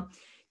as well,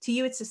 to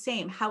you, it's the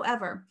same.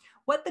 However,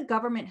 what the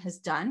government has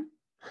done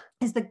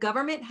is the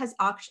government has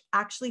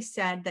actually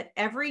said that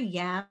every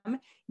yam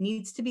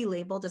needs to be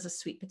labeled as a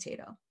sweet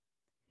potato.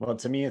 Well,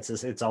 to me,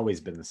 it's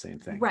always been the same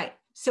thing. Right.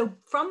 So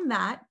from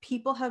that,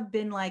 people have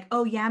been like,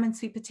 oh, yam and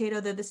sweet potato,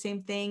 they're the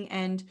same thing.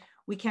 And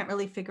we can't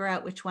really figure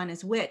out which one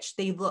is which.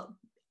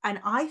 And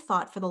I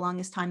thought for the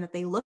longest time that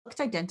they looked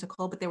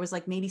identical, but there was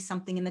like maybe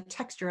something in the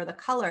texture or the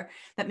color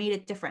that made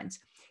it different.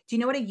 Do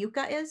you know what a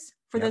yucca is?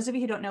 For those of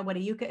you who don't know what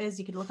a yucca is,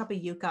 you could look up a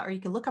yucca or you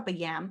could look up a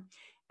yam.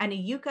 And a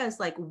yucca is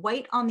like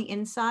white on the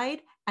inside,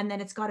 and then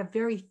it's got a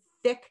very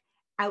thick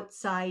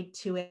outside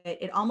to it.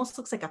 It almost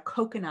looks like a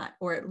coconut,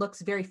 or it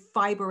looks very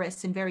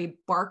fibrous and very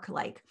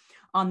bark-like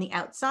on the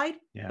outside.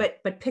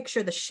 But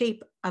picture the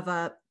shape of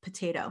a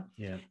potato.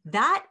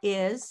 That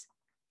is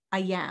a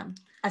yam.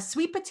 A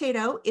sweet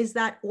potato is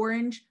that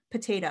orange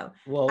potato.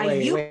 Well,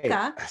 wait.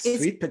 A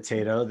sweet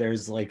potato,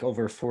 there's like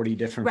over 40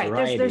 different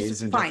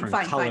varieties and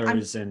different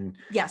colors. So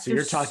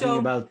you're talking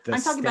about the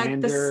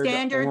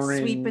standard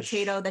orange sweet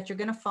potato that you're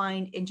going to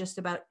find in just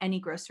about any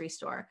grocery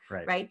store,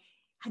 right?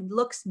 It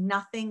looks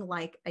nothing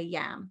like a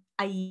yam.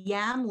 A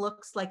yam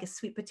looks like a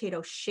sweet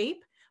potato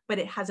shape, but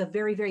it has a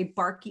very, very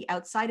barky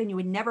outside, and you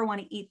would never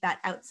want to eat that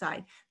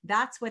outside.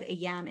 That's what a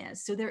yam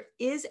is. So there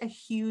is a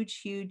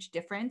huge, huge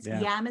difference.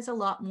 Yam is a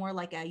lot more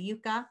like a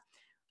yucca,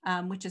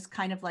 which is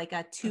kind of like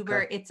a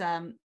tuber. Okay. It's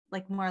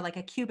like more like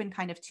a Cuban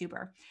kind of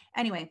tuber.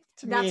 Anyway,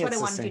 that's what I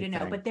wanted you to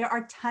know. But there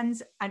are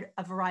tons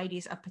of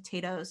varieties of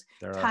potatoes,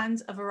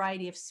 tons of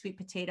variety of sweet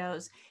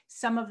potatoes.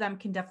 Some of them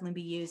can definitely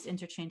be used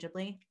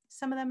interchangeably.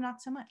 Some of them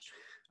not so much.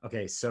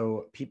 Okay,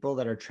 so people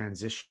that are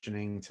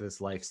transitioning to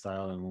this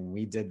lifestyle, and when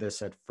we did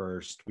this at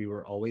first, we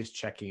were always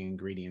checking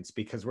ingredients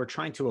because we're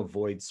trying to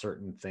avoid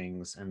certain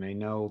things. And I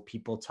know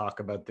people talk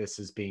about this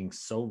as being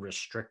so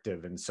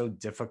restrictive and so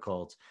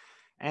difficult,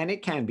 and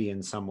it can be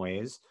in some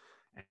ways,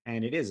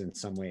 and it is in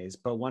some ways.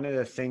 But one of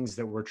the things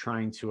that we're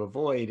trying to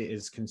avoid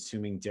is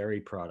consuming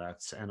dairy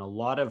products. And a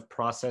lot of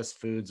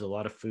processed foods, a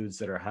lot of foods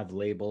that have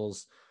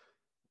labels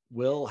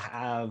will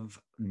have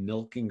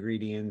milk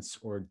ingredients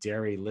or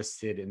dairy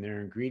listed in their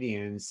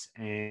ingredients.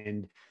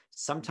 And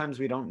sometimes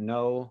we don't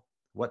know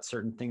what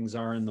certain things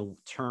are, and the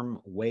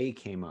term whey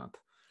came up.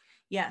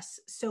 Yes.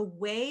 So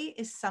whey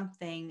is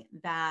something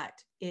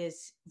that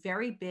is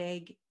very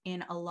big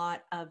in a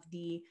lot of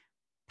the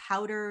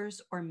powders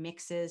or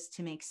mixes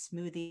to make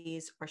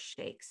smoothies or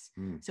shakes.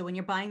 Mm. So when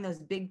you're buying those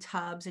big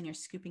tubs and you're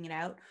scooping it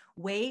out,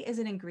 whey is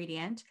an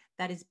ingredient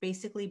that is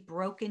basically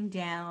broken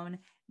down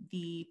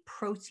the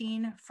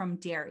protein from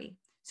dairy.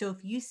 So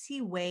if you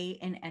see whey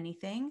in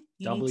anything,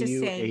 you need to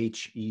say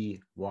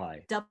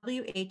Whey.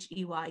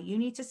 WHEY. You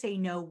need to say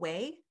no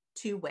whey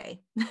to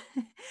whey.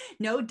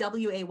 No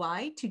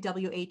WAY to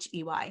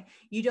WHEY.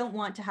 You don't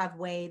want to have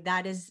whey.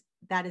 That is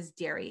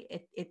dairy.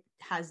 It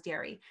has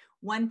dairy.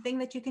 One thing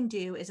that you can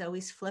do is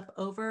always flip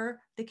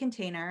over the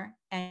container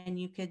and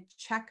you could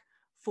check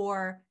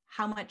for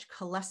how much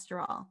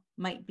cholesterol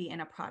might be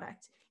in a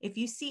product. If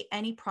you see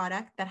any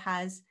product that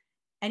has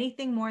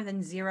anything more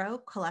than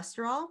 0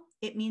 cholesterol,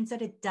 it means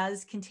that it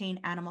does contain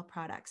animal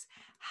products.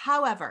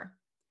 However,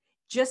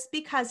 just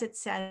because it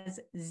says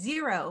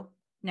 0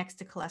 next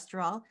to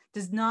cholesterol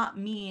does not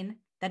mean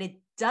that it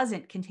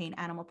doesn't contain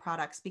animal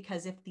products,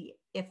 because if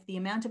the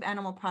amount of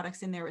animal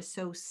products in there is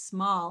so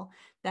small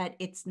that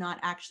it's not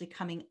actually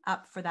coming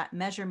up for that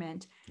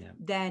measurement,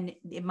 then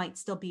it might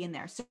still be in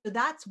there. So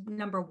that's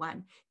number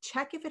one.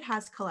 Check if it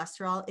has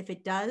cholesterol. If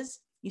it does,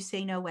 you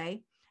say no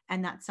way,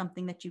 and that's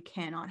something that you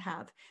cannot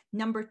have.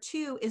 Number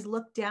two is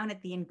look down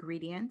at the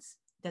ingredients.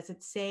 Does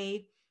it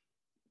say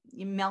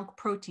milk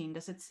protein?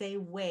 Does it say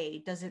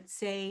whey? Does it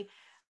say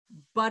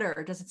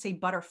butter? Does it say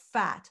butter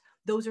fat?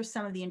 Those are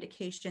some of the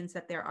indications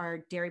that there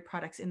are dairy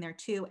products in there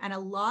too. And a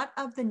lot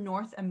of the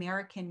North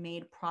American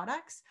made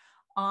products,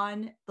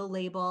 on the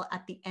label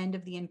at the end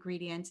of the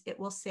ingredients, it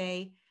will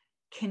say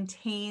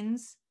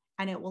contains,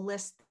 and it will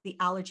list the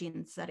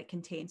allergens that it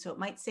contains. So it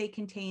might say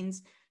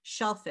contains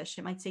shellfish,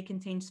 it might say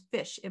contains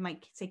fish, it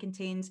might say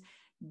contains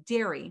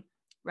dairy,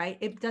 right?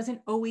 It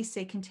doesn't always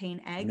say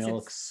contain eggs.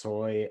 Milk,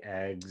 soy,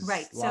 eggs,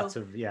 Right. lots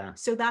of, yeah.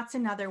 So that's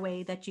another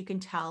way that you can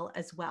tell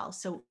as well.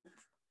 So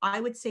I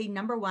would say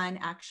number one,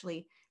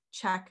 actually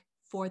check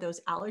for those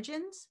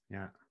allergens.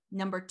 Yeah.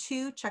 Number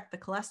two, check the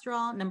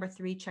cholesterol. Number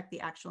three, check the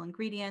actual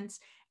ingredients,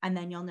 and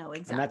then you'll know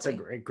exactly. And that's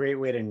a great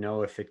way to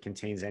know if it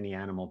contains any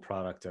animal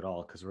product at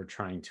all, because we're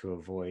trying to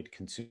avoid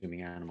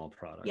consuming animal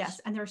products.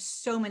 Yes, and there are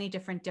so many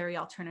different dairy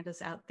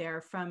alternatives out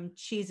there, from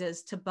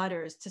cheeses to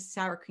butters to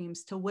sour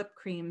creams to whipped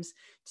creams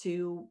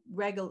to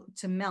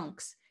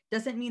milks.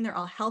 Doesn't mean they're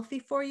all healthy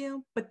for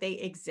you, but they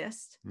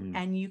exist,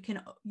 and you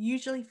can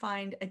usually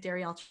find a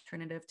dairy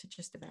alternative to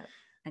just about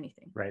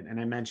anything. Right. And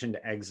I mentioned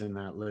eggs in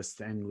that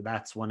list, and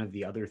that's one of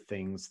the other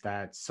things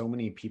that so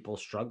many people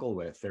struggle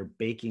with. They're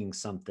baking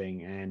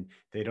something and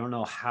they don't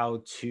know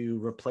how to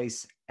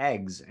replace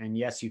eggs. And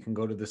yes, you can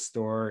go to the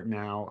store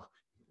now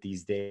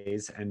these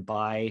days and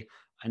buy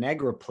an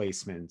egg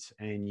replacement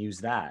and use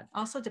that.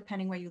 Also,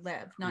 depending where you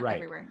live, not Right.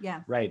 everywhere.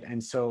 Yeah. Right.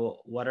 And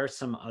so what are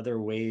some other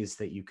ways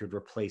that you could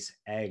replace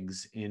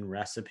eggs in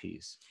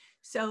recipes?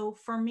 So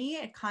for me,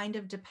 it kind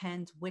of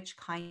depends which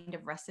kind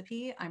of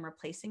recipe I'm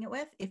replacing it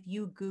with. If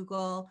you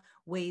Google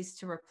ways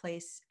to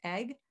replace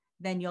egg,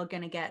 then you're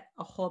going to get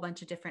a whole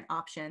bunch of different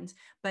options.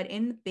 But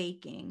in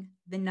baking,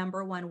 the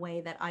number one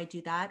way that I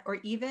do that, or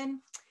even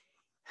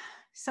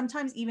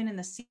sometimes even in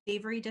the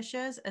savory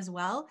dishes as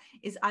well,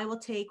 is I will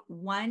take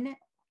 1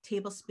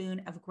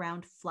 tablespoon of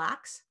ground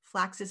flax.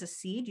 Flax is a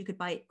seed. You could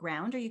buy it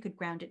ground, or you could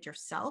ground it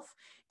yourself,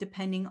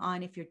 depending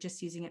on if you're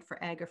just using it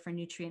for egg or for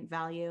nutrient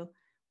value,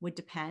 would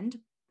depend.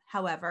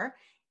 However,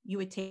 you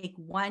would take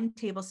 1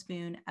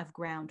 tablespoon of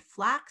ground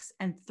flax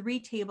and 3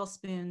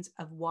 tablespoons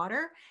of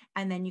water,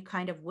 and then you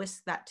kind of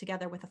whisk that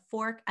together with a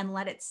fork and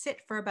let it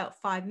sit for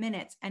about 5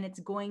 minutes, and it's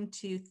going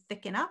to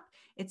thicken up.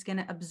 It's going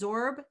to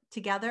absorb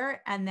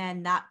together, and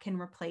then that can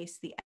replace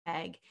the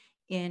egg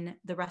in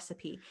the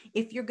recipe.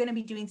 If you're going to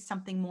be doing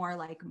something more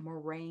like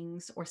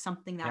meringues or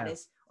something that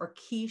is, or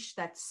quiche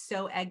that's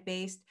so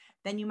egg-based,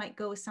 then you might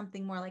go with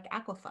something more like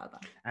aquafaba.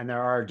 And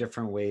there are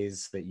different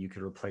ways that you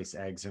could replace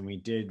eggs. And we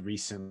did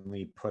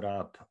recently put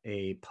up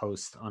a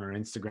post on our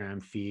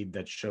Instagram feed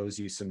that shows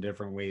you some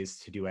different ways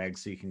to do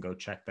eggs. So you can go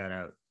check that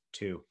out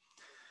too.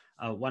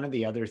 One of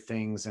the other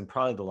things, and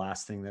probably the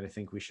last thing that I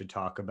think we should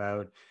talk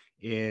about,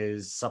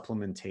 is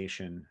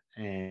supplementation.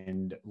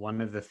 And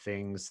one of the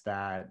things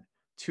that,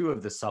 2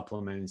 of the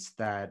supplements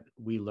that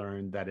we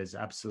learned that is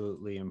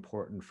absolutely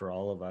important for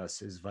all of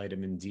us is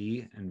vitamin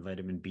D and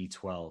vitamin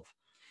B12.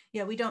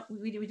 Yeah, we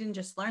didn't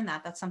just learn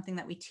that. That's something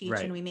that we teach, and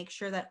Right. we make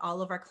sure that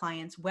all of our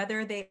clients,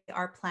 whether they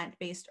are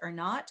plant-based or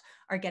not,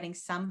 are getting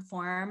some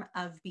form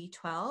of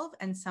B12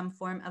 and some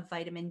form of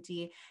vitamin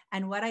D.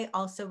 And what I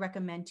also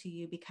recommend to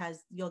you,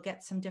 because you'll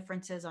get some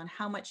differences on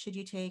how much should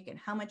you take and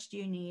how much do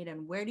you need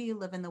and where do you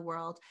live in the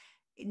world.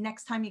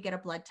 Next time you get a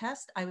blood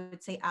test, I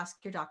would say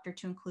ask your doctor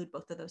to include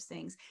both of those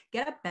things.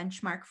 Get a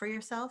benchmark for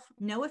yourself.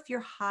 Know if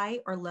you're high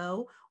or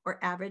low or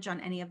average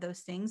on any of those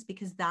things,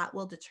 because that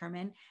will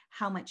determine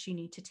how much you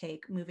need to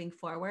take moving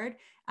forward.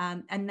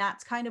 And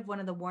that's kind of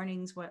one of the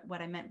warnings, what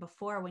I meant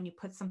before, when you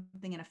put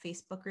something in a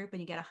Facebook group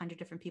and you get 100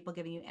 different people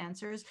giving you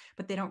answers,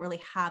 but they don't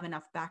really have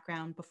enough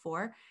background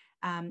before.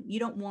 You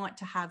don't want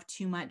to have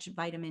too much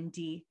vitamin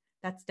D.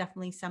 That's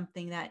definitely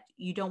something that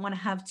you don't want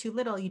to have too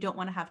little. You don't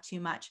want to have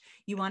too much.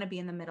 You want to be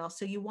in the middle.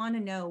 So you want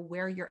to know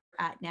where you're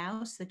at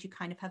now so that you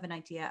kind of have an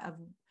idea of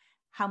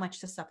how much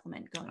to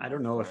supplement I going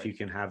don't know if forward. you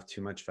can have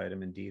too much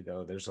vitamin D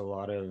though. There's a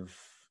lot of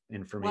Well,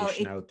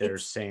 information out there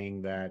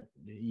saying that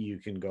you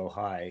can go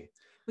high.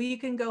 well, you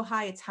can go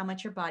high. It's how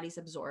much your body's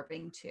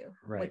absorbing too,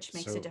 Right. which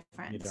makes a So you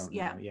difference. don't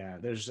Yeah. know. Yeah.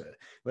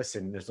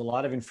 Listen, there's a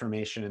lot of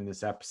information in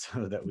this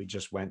episode that we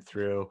just went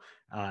through.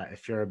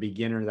 If you're a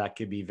beginner, that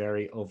could be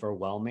very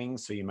overwhelming.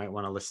 So you might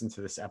want to listen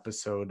to this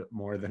episode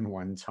more than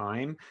one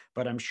time.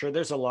 But I'm sure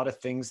there's a lot of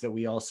things that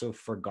we also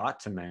forgot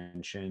to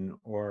mention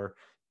or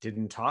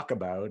didn't talk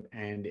about.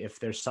 And if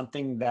there's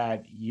something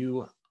that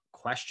you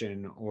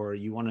question or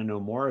you want to know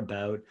more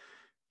about,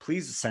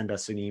 please send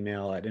us an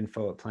email at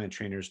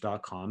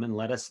info@planttrainers.com and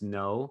let us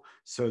know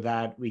so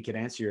that we can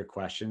answer your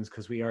questions,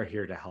 because we are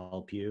here to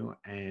help you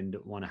and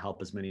want to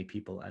help as many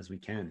people as we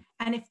can.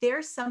 And if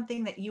there's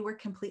something that you were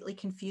completely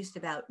confused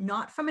about,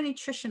 not from a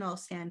nutritional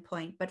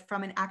standpoint, but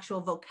from an actual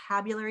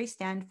vocabulary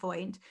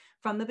standpoint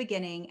from the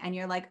beginning, and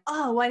you're like,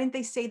 oh, why didn't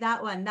they say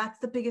that one? That's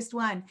the biggest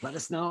one. Let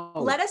us know.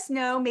 Let us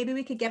know. Maybe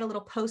we could get a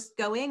little post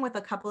going with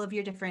a couple of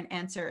your different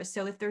answers.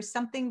 So if there's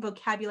something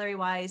vocabulary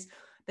wise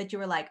that you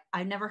were like,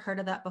 I've never heard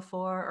of that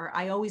before, or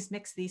I always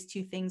mix these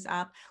two things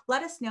up,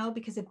 let us know,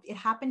 because if it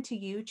happened to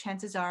you,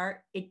 chances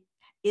are it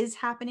is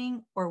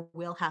happening or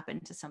will happen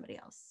to somebody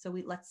else. So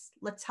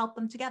let's help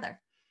them together.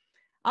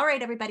 All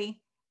right,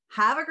 everybody.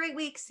 Have a great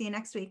week. See you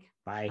next week.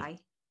 Bye.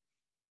 Bye.